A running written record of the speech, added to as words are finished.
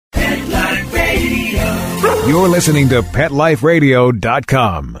You're listening to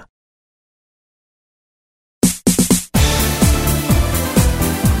PetLifeRadio.com.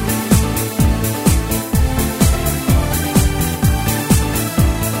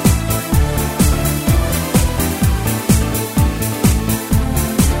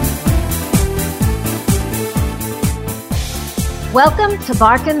 Welcome to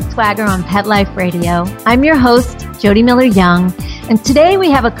Bark and Swagger on Pet Life Radio. I'm your host, Jody Miller-Young, and today we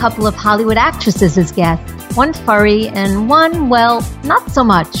have a couple of Hollywood actresses as guests, one furry and one, well, not so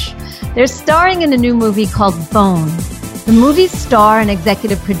much. They're starring in a new movie called Bone. The movie's star and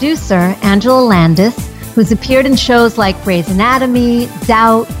executive producer, Angela Landis, who's appeared in shows like Grey's Anatomy,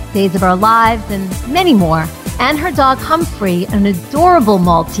 Doubt, Days of Our Lives, and many more, and her dog Humphrey, an adorable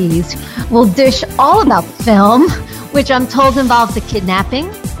Maltese, will dish all about the film, which I'm told involves a kidnapping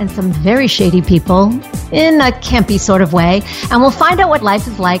and some very shady people in a campy sort of way. And we'll find out what life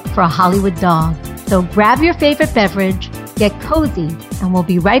is like for a Hollywood dog. So grab your favorite beverage, get cozy, and we'll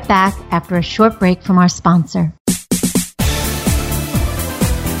be right back after a short break from our sponsor.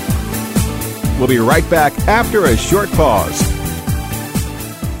 We'll be right back after a short pause.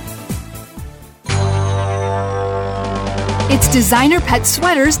 It's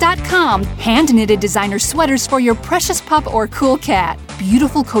DesignerPetSweaters.com. Hand-knitted designer sweaters for your precious pup or cool cat.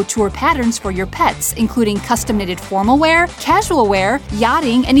 Beautiful couture patterns for your pets, including custom-knitted formal wear, casual wear,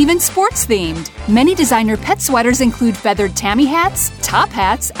 yachting, and even sports-themed. Many designer pet sweaters include feathered tammy hats, top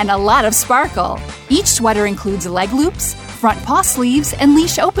hats, and a lot of sparkle. Each sweater includes leg loops, front paw sleeves, and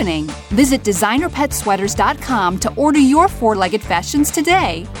leash opening. Visit DesignerPetSweaters.com to order your four-legged fashions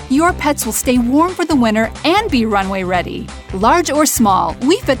today. Your pets will stay warm for the winter and be runway ready. Large or small,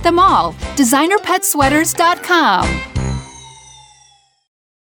 we fit them all. DesignerPetSweaters.com.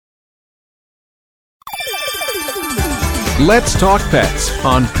 Let's talk pets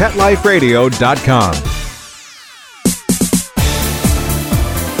on PetLifeRadio.com.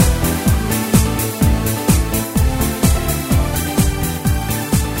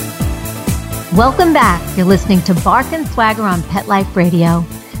 Welcome back. You're listening to Bark and Swagger on Pet Life Radio.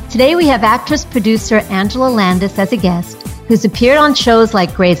 Today we have actress-producer Angela Landis as a guest, who's appeared on shows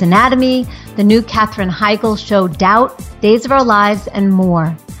like Grey's Anatomy, the new Katherine Heigl show Doubt, Days of Our Lives, and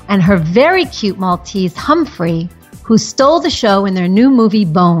more. And her very cute Maltese, Humphrey, who stole the show in their new movie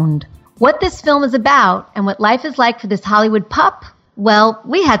Boned. What this film is about and what life is like for this Hollywood pup? Well,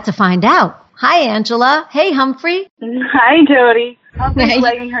 we had to find out. Hi, Angela. Hey, Humphrey. Hi, Jody. Humphrey's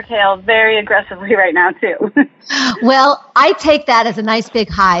wagging her tail very aggressively right now, too. Well, I take that as a nice big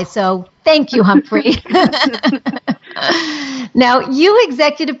hi, so thank you, Humphrey. Now, you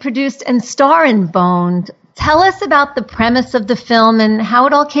executive produced and star in Boned. Tell us about the premise of the film and how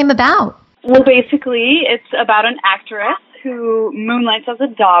it all came about. Well, basically, it's about an actress who moonlights as a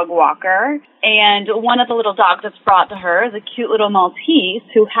dog walker, and one of the little dogs that's brought to her is a cute little Maltese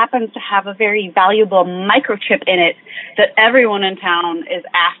who happens to have a very valuable microchip in it that everyone in town is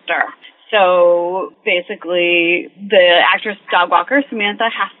after. So basically, the actress dog walker, Samantha,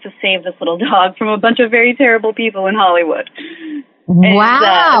 has to save this little dog from a bunch of very terrible people in Hollywood.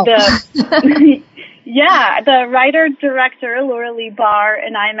 Wow. And, yeah, the writer-director, Laura Lee Barr,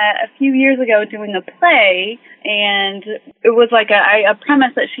 and I met a few years ago doing a play, and it was like a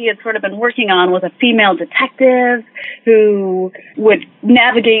premise that she had sort of been working on with a female detective who would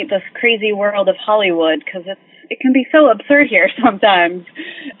navigate this crazy world of Hollywood, because it can be so absurd here sometimes.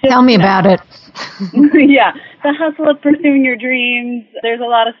 Tell me about it. Yeah, the hustle of pursuing your dreams. There's a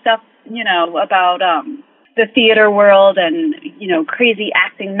lot of stuff, about the theater world and, crazy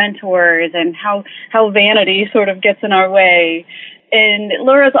acting mentors and how vanity sort of gets in our way. And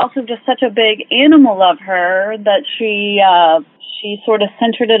Laura's also just such a big animal lover that she sort of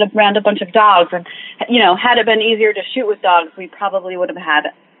centered it around a bunch of dogs. And, had it been easier to shoot with dogs, we probably would have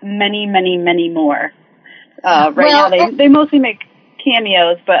had many, many, many more. Now they mostly make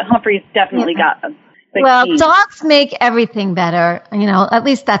cameos, but Humphrey's definitely got a big team. Dogs make everything better. At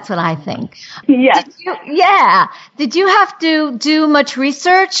least that's what I think. Yes. Did you have to do much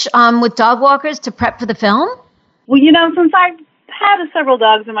research with dog walkers to prep for the film? Well, since I've had several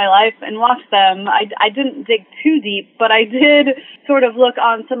dogs in my life and watched them, I didn't dig too deep, but I did sort of look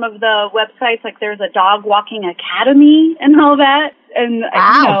on some of the websites, like there's a dog walking academy and all that. And,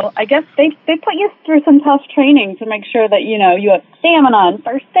 wow. I guess they put you through some tough training to make sure that, you have stamina and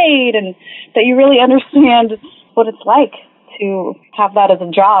first aid and that you really understand what it's like to have that as a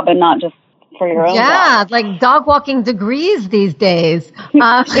job and not just for your own dog. Like dog walking degrees these days.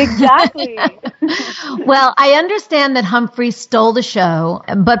 Exactly. Well, I understand that Humphrey stole the show,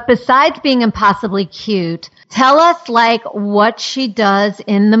 but besides being impossibly cute, tell us what she does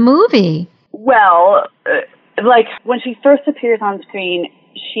in the movie. Well, like when she first appears on screen,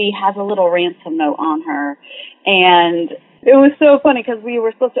 she has a little ransom note on her, and it was so funny because we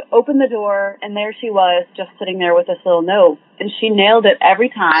were supposed to open the door, and there she was, just sitting there with this little note, and she nailed it every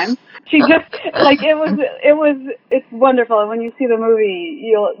time. She just like it's wonderful. And when you see the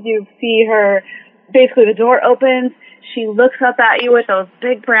movie, you see her. Basically, the door opens. She looks up at you with those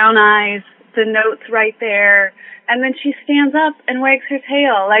big brown eyes. The note's right there, and then she stands up and wags her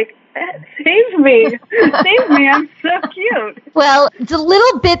tail like. Save me. Save me. I'm so cute. Well, it's a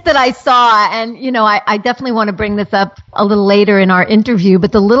little bit that I saw, and, I definitely want to bring this up a little later in our interview,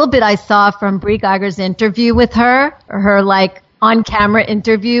 but the little bit I saw from Brie Geiger's interview with her, on-camera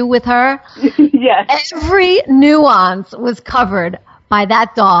interview with her, yes. Every nuance was covered by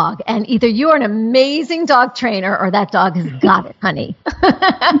that dog, and either you're an amazing dog trainer or that dog has got it, honey.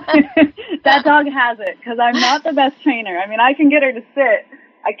 That dog has it, because I'm not the best trainer. I mean, I can get her to sit.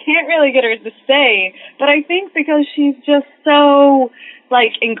 I can't really get her to stay, but I think because she's just so,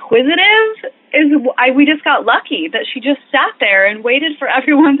 inquisitive, we just got lucky that she just sat there and waited for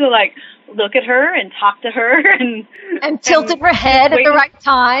everyone to, look at her and talk to her and tilted her head at the right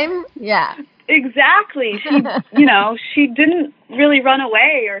time. Yeah. Exactly. She, she didn't really run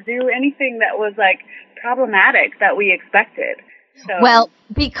away or do anything that was, problematic that we expected. So. Well,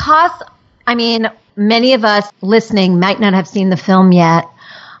 because, many of us listening might not have seen the film yet.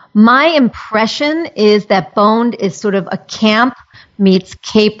 My impression is that Boned is sort of a camp meets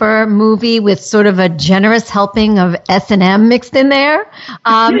caper movie with sort of a generous helping of S&M mixed in there.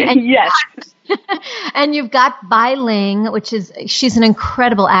 And yes. And you've got Bai Ling, she's an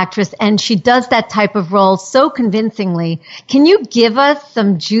incredible actress, and she does that type of role so convincingly. Can you give us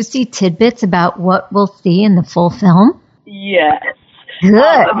some juicy tidbits about what we'll see in the full film? Yes. Good.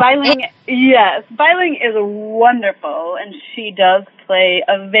 Bai Ling is wonderful, and she does play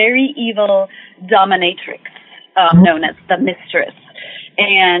a very evil dominatrix known as the Mistress.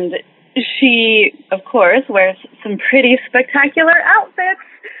 And she, of course, wears some pretty spectacular outfits.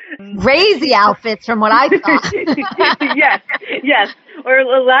 Crazy outfits from what I saw. Yes, or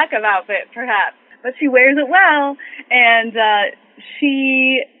a lack of outfit, perhaps. But she wears it well, and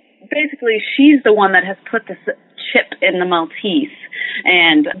she's the one that has put this chip in the Maltese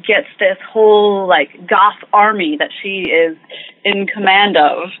and gets this whole goth army that she is in command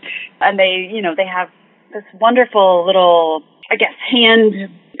of. And they have this wonderful little,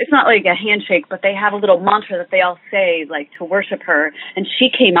 it's not like a handshake, but they have a little mantra that they all say to worship her. And she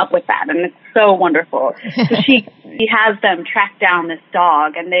came up with that, and it's so wonderful. So she has them track down this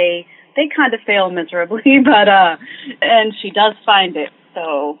dog, and they kind of fail miserably, but and she does find it.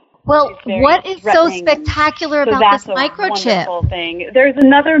 So. Well, what is so spectacular about this microchip? Wonderful thing. There's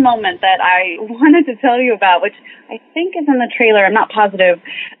another moment that I wanted to tell you about, which I think is in the trailer. I'm not positive.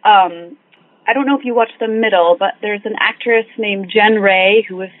 I don't know if you watched The Middle, but there's an actress named Jen Ray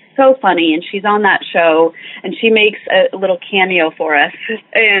who is so funny, and she's on that show, and she makes a little cameo for us.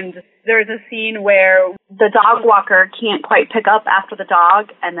 And there's a scene where the dog walker can't quite pick up after the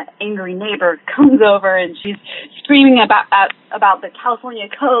dog, and the angry neighbor comes over, and she's screaming about the California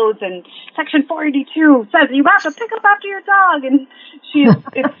codes, and Section 482 says you have to pick up after your dog, and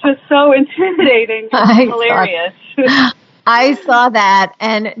it's just so intimidating and hilarious. I saw that,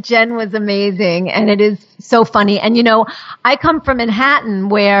 and Jen was amazing, and it is so funny. And, I come from Manhattan,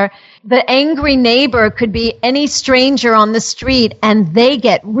 where the angry neighbor could be any stranger on the street, and they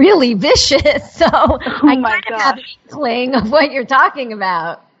get really vicious. So I kind of have an inkling of what you're talking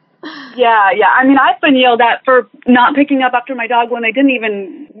about. Yeah. I've been yelled at for not picking up after my dog when they didn't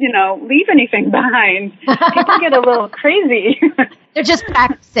even, leave anything behind. People get a little crazy. They're just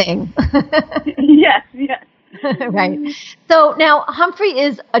practicing. Yes. Right. So now Humphrey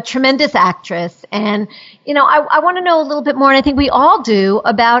is a tremendous actress, and I want to know a little bit more, and I think we all do,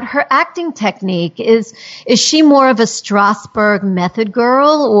 about her acting technique. Is she more of a Strasberg method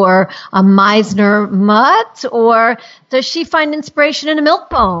girl or a Meisner mutt, or does she find inspiration in a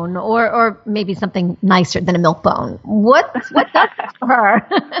Milk-Bone, or maybe something nicer than a Milk-Bone? What does it for her?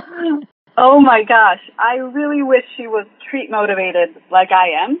 Oh my gosh, I really wish she was treat motivated like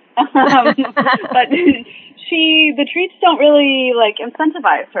I am. But the treats don't really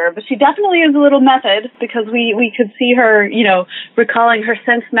incentivize her, but she definitely is a little method, because we could see her, recalling her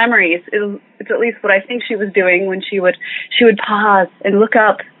sense memories. It's at least what I think she was doing when she would pause and look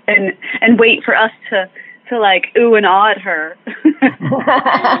up and wait for us to ooh and awe at her.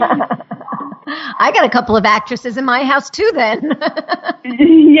 I got a couple of actresses in my house too then.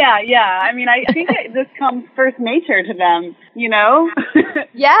 Yeah. I mean, I think this comes first nature to them, you know?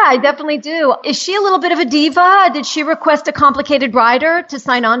 Yeah, I definitely do. Is she a little bit of a diva? Did she request a complicated writer to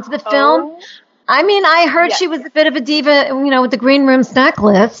sign on to the film? I mean, I heard she was a bit of a diva, you know, with the green room snack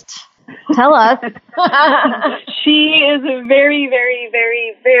list. Tell us. She is very, very,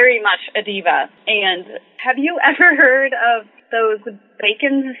 very, very much a diva. And have you ever heard of those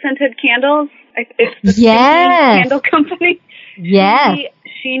bacon-scented candles? It's the candle company. Yes.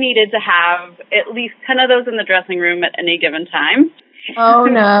 She needed to have at least 10 of those in the dressing room at any given time. Oh,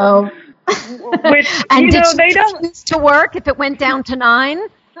 no. Which, and you did know, she they don't refuse to work if it went down to 9?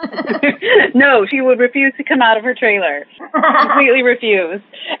 No, she would refuse to come out of her trailer. Completely refuse.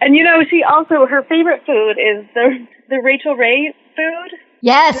 And you know, she also, her favorite food is the Rachel Ray food.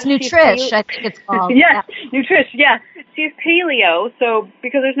 Yes, Nutrish, I think it's called. Yes, Nutrish, yeah. She's paleo, so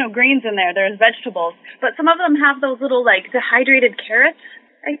because there's no greens in there's vegetables. But some of them have those little, like, dehydrated carrots,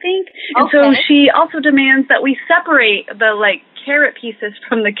 I think. And so she also demands that we separate the, like, carrot pieces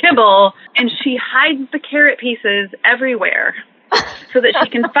from the kibble, and she hides the carrot pieces everywhere so that she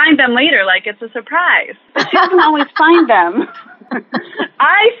can find them later, like it's a surprise. But she doesn't always find them.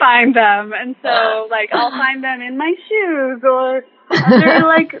 I find them, and so, like, I'll find them in my shoes or under,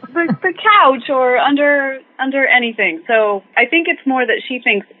 like, the couch or under anything. So I think it's more that she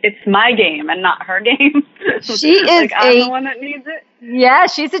thinks it's my game and not her game. She is like, I'm the one that needs it. Yeah,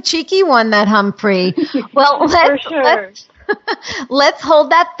 she's a cheeky one, that Humphrey. Well, let's hold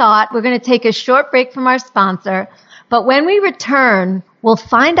that thought. We're going to take a short break from our sponsor. But when we return, we'll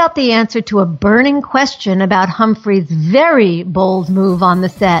find out the answer to a burning question about Humphrey's very bold move on the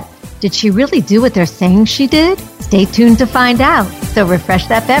set. Did she really do what they're saying she did? Stay tuned to find out. So refresh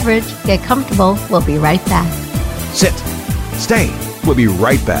that beverage, get comfortable. We'll be right back. Sit. Stay. We'll be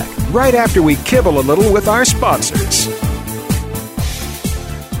right back, right after we kibble a little with our sponsors.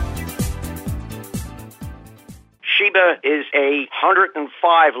 Sheba is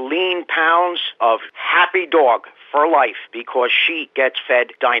 105 lean pounds of happy dog for life because she gets fed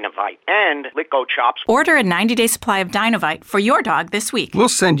Dynovite and LicoChops. Order a 90-day supply of Dynovite for your dog this week. We'll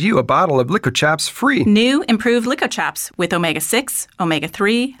send you a bottle of LicoChops free. New improved LicoChops with omega-6,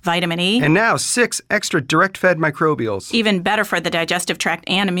 omega-3, vitamin E. And now 6 extra direct-fed microbials. Even better for the digestive tract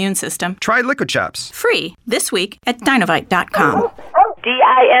and immune system. Try LicoChops. Free this week at Dynovite.com.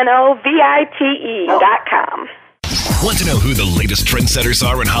 DINOVITE.com. Want to know who the latest trendsetters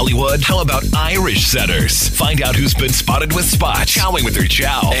are in Hollywood? How about Irish setters? Find out who's been spotted with Spot, chowing with their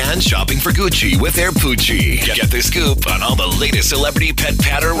chow, and shopping for Gucci with their Poochie. Get the scoop on all the latest celebrity pet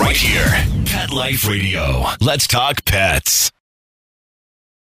patter right here. Pet Life Radio. Let's talk pets.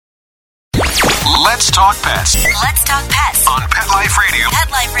 Let's talk pets. Let's talk pets On Pet Life Radio. Pet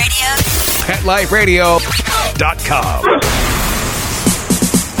Life Radio. PetLifeRadio.com.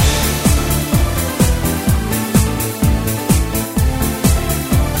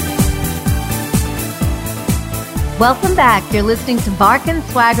 Welcome back. You're listening to Bark and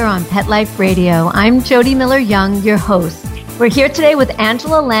Swagger on Pet Life Radio. I'm Jody Miller-Young, your host. We're here today with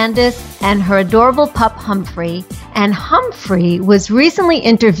Angela Landis and her adorable pup, Humphrey. And Humphrey was recently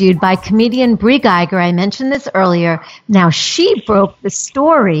interviewed by comedian Brie Geiger. I mentioned this earlier. Now, she broke the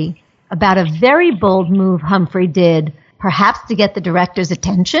story about a very bold move Humphrey did, perhaps to get the director's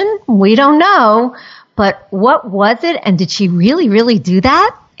attention. We don't know. But what was it? And did she really, really do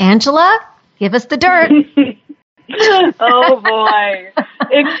that? Angela, give us the dirt. Oh, boy.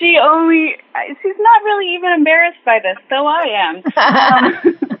 If she only... She's not really even embarrassed by this, though I am.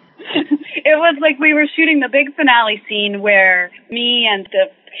 It was like we were shooting the big finale scene where me and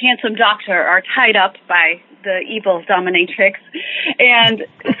the handsome doctor are tied up by the evil dominatrix. And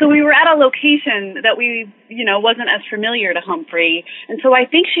so we were at a location that we, wasn't as familiar to Humphrey. And so I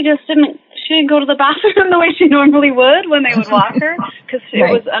think she didn't go to the bathroom the way she normally would when they would walk her because it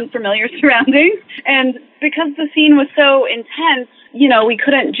was unfamiliar surroundings. And because the scene was so intense, we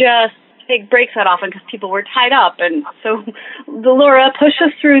couldn't just take breaks that often because people were tied up. And so Laura pushed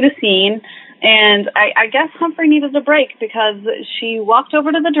us through the scene. And I guess Humphrey needed a break because she walked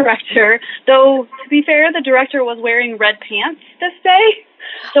over to the director, though, to be fair, the director was wearing red pants this day.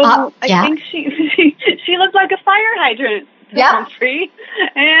 So I think she looked like a fire hydrant to Humphrey.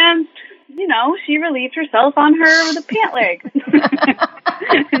 And, she relieved herself on the pant leg.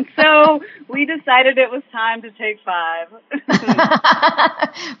 And so we decided it was time to take 5.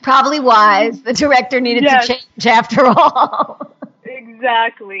 Probably wise. The director needed to change after all.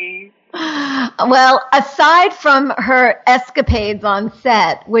 Exactly. Well, aside from her escapades on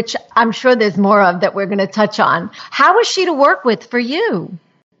set, which I'm sure there's more of that we're going to touch on, how was she to work with for you?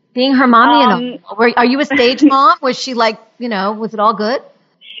 Being her mommy and all. Are you a stage mom? Was she like, was it all good?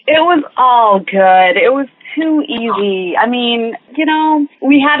 It was all good. It was too easy. I mean,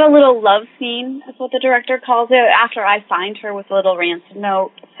 we had a little love scene, is what the director calls it, after I signed her with a little ransom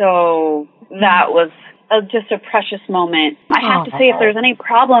note. So that was just a precious moment. I have to say, if there's any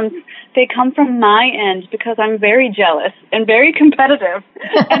problems, they come from my end because I'm very jealous and very competitive.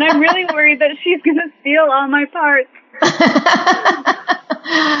 And I'm really worried that she's going to steal all my parts.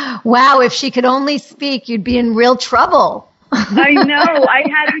 Wow, if she could only speak, you'd be in real trouble. I know. I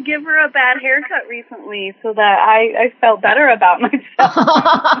had to give her a bad haircut recently so that I felt better about myself.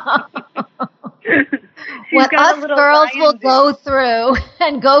 What us girls will go through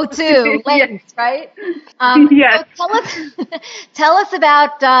and go to lengths, right? Yes. So tell us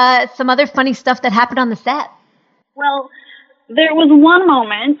about some other funny stuff that happened on the set. Well, there was one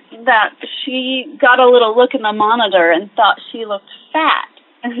moment that she got a little look in the monitor and thought she looked fat.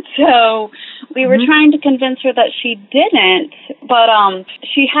 And so we were trying to convince her that she didn't, but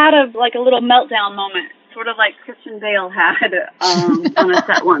she had a little meltdown moment, sort of like Christian Bale had on a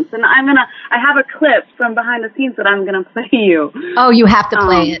set once. And I have a clip from behind the scenes that I'm gonna play you. Oh, you have to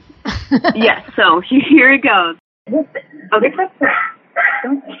play it. Yes, so here it goes. Okay.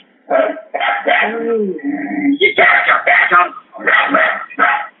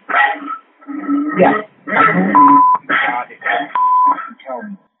 Yeah.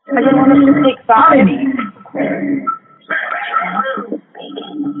 I just want us to take thought in me.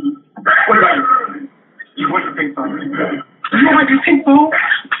 You want to pink phone? You want to do pink phone?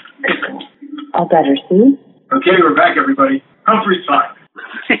 All better, see? Okay, we're back, everybody. Humphrey's fine.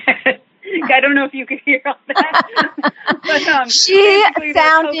 I don't know if you could hear all that. But, she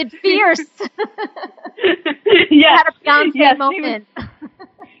sounded fierce. Yes. Had a Beyonce moment.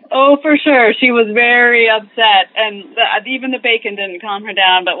 Oh, for sure. She was very upset, and even the bacon didn't calm her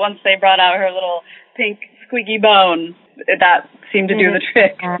down, but once they brought out her little pink squeaky bone, that seemed to do the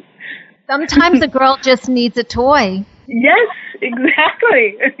trick. Sometimes a girl just needs a toy. Yes,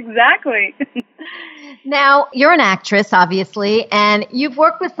 exactly. Now, you're an actress, obviously, and you've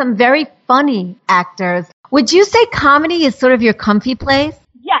worked with some very funny actors. Would you say comedy is sort of your comfy place?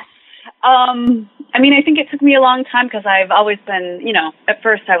 Yes. I think it took me a long time because I've always been, at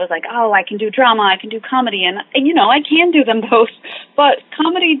first I was like, oh, I can do drama, I can do comedy, and I can do them both. But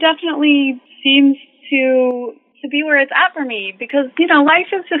comedy definitely seems to be where it's at for me because, life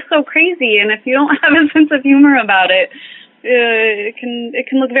is just so crazy, and if you don't have a sense of humor about it, it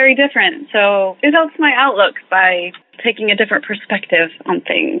can look very different. So it helps my outlook by taking a different perspective on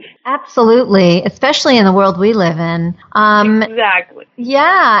things. Absolutely, especially in the world we live in. Exactly.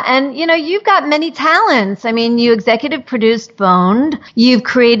 Yeah, and you've got many talents. I mean, you executive produced Boned. You've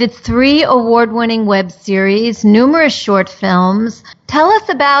created 3 award-winning web series, numerous short films. Tell us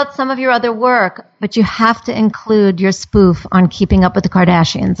about some of your other work, but you have to include your spoof on Keeping Up with the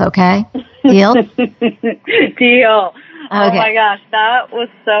Kardashians, okay? Deal? Deal. Okay. Oh my gosh, that was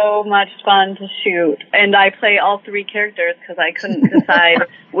so much fun to shoot. And I play all 3 characters because I couldn't decide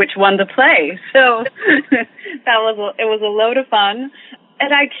which one to play. So it was a load of fun.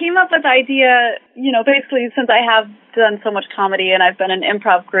 And I came up with the idea, basically since I have done so much comedy and I've been in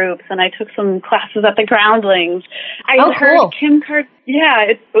improv groups and I took some classes at the Groundlings. I heard cool.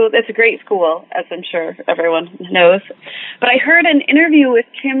 It's a great school, as I'm sure everyone knows. But I heard an interview with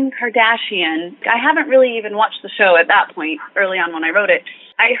Kim Kardashian. I haven't really even watched the show at that point, early on when I wrote it.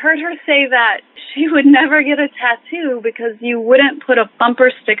 I heard her say that she would never get a tattoo because you wouldn't put a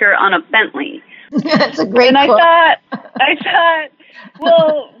bumper sticker on a Bentley. That's a great And quote. I thought,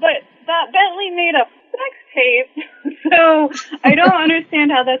 well, but that Bentley made a sex tape, so I don't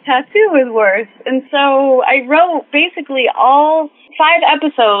understand how the tattoo is worse. And so I wrote basically all 5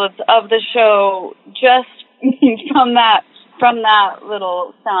 episodes of the show just from that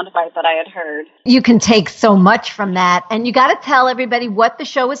little soundbite that I had heard. You can take so much from that, and you got to tell everybody what the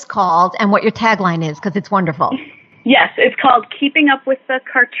show is called and what your tagline is, because it's wonderful. Yes, it's called Keeping Up with the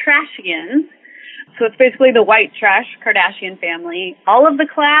Kardashians. So it's basically the white trash Kardashian family. All of the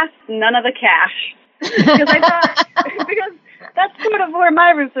class, none of the cash. Because that's sort of where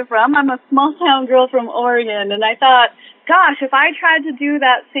my roots are from. I'm a small town girl from Oregon, and I thought, gosh, if I tried to do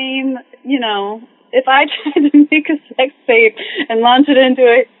that same, if I tried to make a sex tape and launch it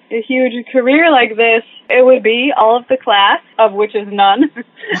into a huge career like this, it would be all of the class, of which is none,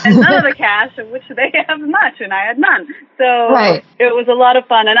 and none of the cash, of which they have much, and I had none. So It was a lot of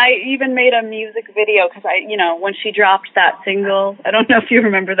fun. And I even made a music video because when she dropped that single, I don't know if you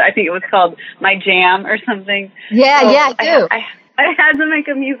remember that, I think it was called My Jam or something. Yeah, I do. I had to make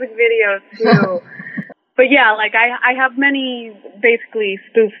a music video too. But yeah, like I have many basically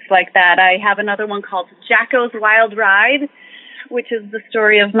spoofs like that. I have another one called Jacko's Wild Ride, which is the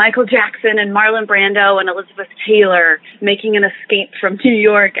story of Michael Jackson and Marlon Brando and Elizabeth Taylor making an escape from New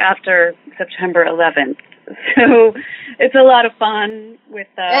York after September 11th. So it's a lot of fun with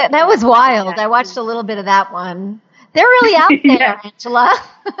that was wild. I watched a little bit of that one. They're really out there, yeah. Angela.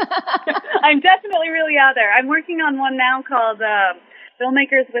 I'm definitely really out there. I'm working on one now called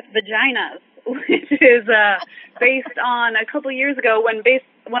Filmmakers with Vaginas, which is based on a couple years ago when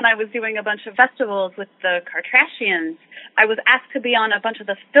I was doing a bunch of festivals with the Kardashians. I was asked to be on a bunch of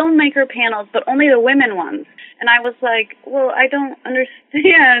the filmmaker panels, but only the women ones. And I was like, well, I don't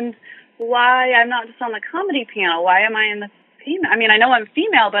understand why I'm not just on the comedy panel. Why am I in the female? I mean, I know I'm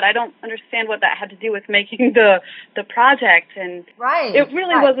female, but I don't understand what that had to do with making the project. And right, it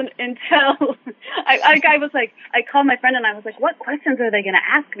really wasn't until I was like, I called my friend and I was like, what questions are they going to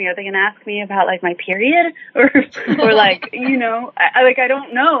ask me? Are they going to ask me about like my period or like, you know, I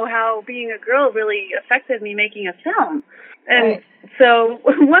don't know how being a girl really affected me making a film. And so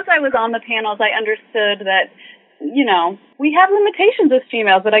once I was on the panels, I understood that, you know, we have limitations as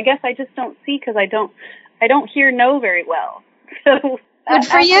females, but I guess I just don't see because I don't hear no very well. So good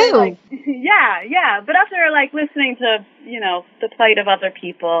for you. Like, yeah. But after like listening to, you know, the plight of other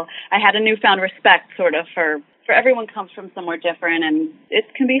people, I had a newfound respect sort of for everyone comes from somewhere different, and it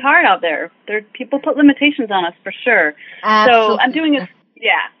can be hard out there. People put limitations on us for sure. Absolutely. So I'm doing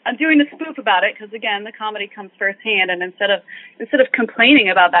a spoof about it because again, the comedy comes firsthand, and instead of complaining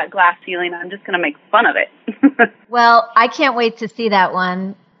about that glass ceiling, I'm just going to make fun of it. Well, I can't wait to see that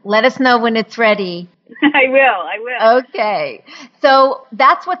one. Let us know when it's ready. I will. Okay. So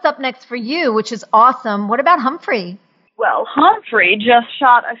that's what's up next for you, which is awesome. What about Humphrey? Well, Humphrey just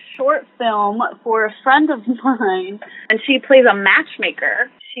shot a short film for a friend of mine, and she plays a matchmaker.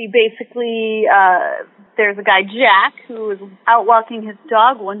 She basically, there's a guy, Jack, who is out walking his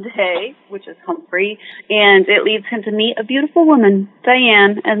dog one day, which is Humphrey, and it leads him to meet a beautiful woman,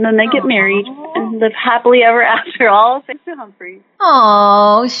 Diane, and then they get married and live happily ever after, all thanks to Humphrey.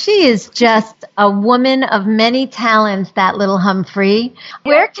 Oh, she is just a woman of many talents, that little Humphrey.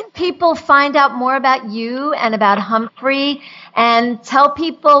 Where can people find out more about you and about Humphrey, and tell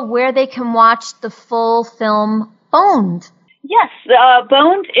people where they can watch the full film Boned? Yes,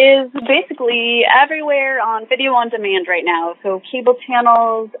 Boned is basically everywhere on video on demand right now. So cable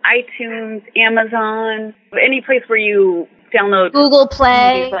channels, iTunes, Amazon, any place where you download Google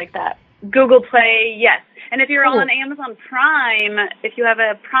Play, movies like that. Google Play, yes. And if you're on Amazon Prime, if you have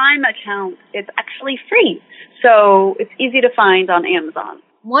a Prime account, it's actually free. So it's easy to find on Amazon.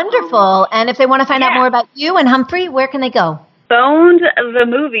 Wonderful. And if they want to find out more about you and Humphrey, where can they go?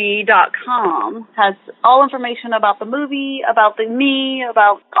 BonedTheMovie.com has all information about the movie, about me,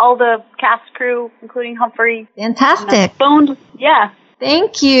 about all the cast crew, including Humphrey. Fantastic. Boned, yeah.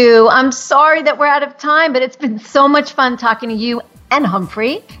 Thank you. I'm sorry that we're out of time, but it's been so much fun talking to you and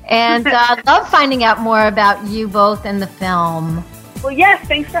Humphrey. And I love finding out more about you both in the film. Well, yes,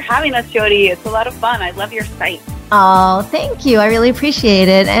 thanks for having us, Jody. It's a lot of fun. I love your site. Oh, thank you. I really appreciate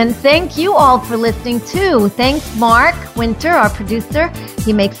it. And thank you all for listening, too. Thanks, Mark Winter, our producer.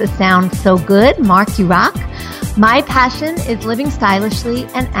 He makes us sound so good. Mark, you rock. My passion is living stylishly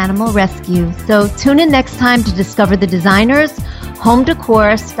and animal rescue. So tune in next time to discover the designers, home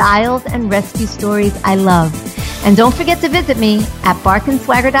decor, styles, and rescue stories I love. And don't forget to visit me at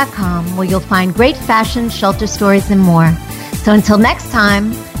barkandswagger.com, where you'll find great fashion, shelter stories, and more. So until next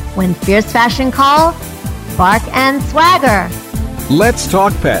time, when fierce fashion calls, bark and swagger. Let's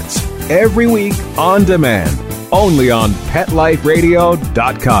Talk Pets, every week on demand, only on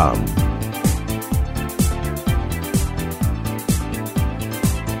PetLifeRadio.com.